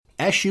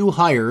SU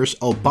hires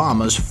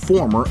Obama's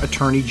former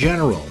attorney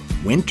general.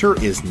 Winter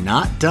is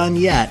not done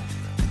yet.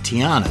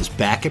 Tiana's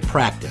back at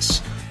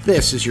practice.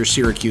 This is your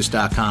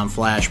Syracuse.com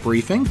flash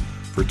briefing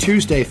for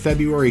Tuesday,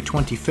 February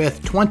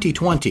 25th,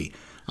 2020.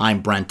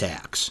 I'm Brent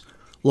Axe.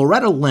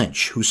 Loretta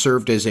Lynch, who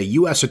served as a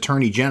U.S.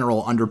 Attorney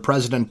General under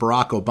President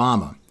Barack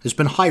Obama, has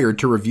been hired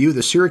to review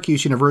the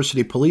Syracuse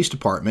University Police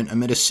Department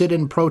amid a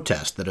sit-in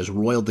protest that has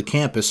roiled the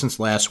campus since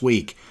last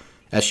week.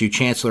 SU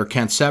Chancellor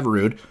Kent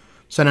Syverud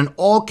sent an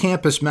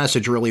all-campus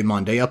message early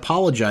Monday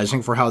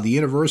apologizing for how the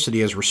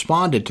university has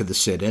responded to the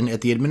sit-in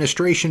at the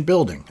administration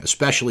building,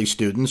 especially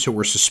students who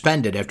were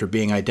suspended after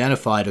being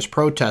identified as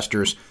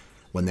protesters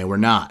when they were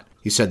not.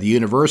 He said the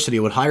university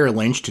would hire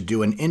Lynch to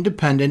do an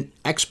independent,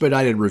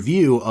 expedited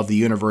review of the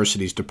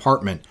university's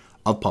Department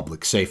of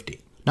Public Safety.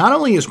 Not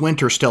only is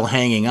winter still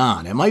hanging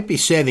on, it might be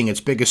saving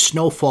its biggest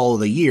snowfall of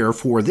the year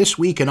for this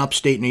week in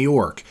upstate New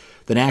York.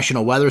 The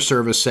National Weather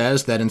Service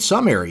says that in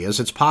some areas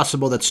it's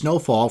possible that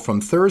snowfall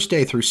from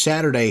Thursday through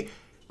Saturday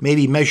may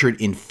be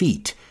measured in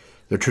feet.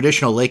 The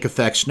traditional lake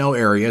effect snow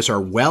areas are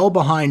well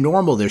behind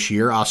normal this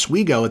year.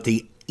 Oswego at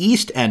the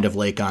east end of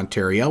Lake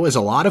Ontario has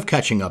a lot of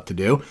catching up to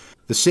do.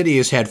 The city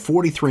has had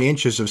 43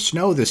 inches of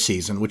snow this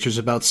season, which is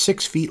about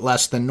 6 feet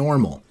less than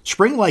normal.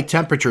 Spring-like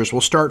temperatures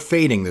will start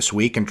fading this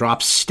week and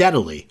drop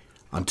steadily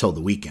until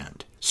the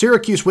weekend.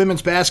 Syracuse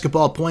women's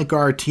basketball point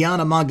guard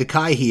Tiana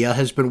Mangakahia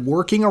has been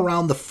working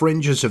around the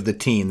fringes of the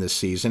team this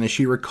season as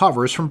she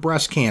recovers from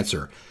breast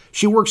cancer.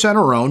 She works on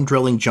her own,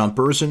 drilling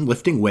jumpers and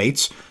lifting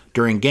weights.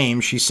 During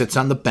games, she sits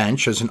on the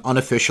bench as an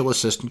unofficial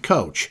assistant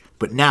coach.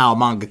 But now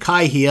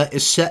Mangakahia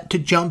is set to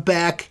jump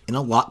back in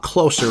a lot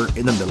closer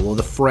in the middle of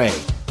the fray.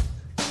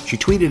 She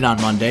tweeted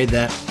on Monday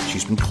that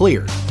she's been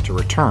cleared to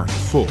return to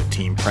full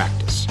team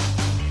practice.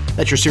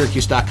 That's your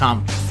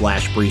Syracuse.com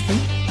flash briefing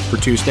for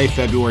Tuesday,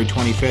 February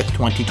 25th,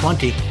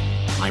 2020.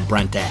 I'm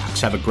Brent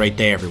Axe. Have a great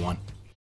day, everyone.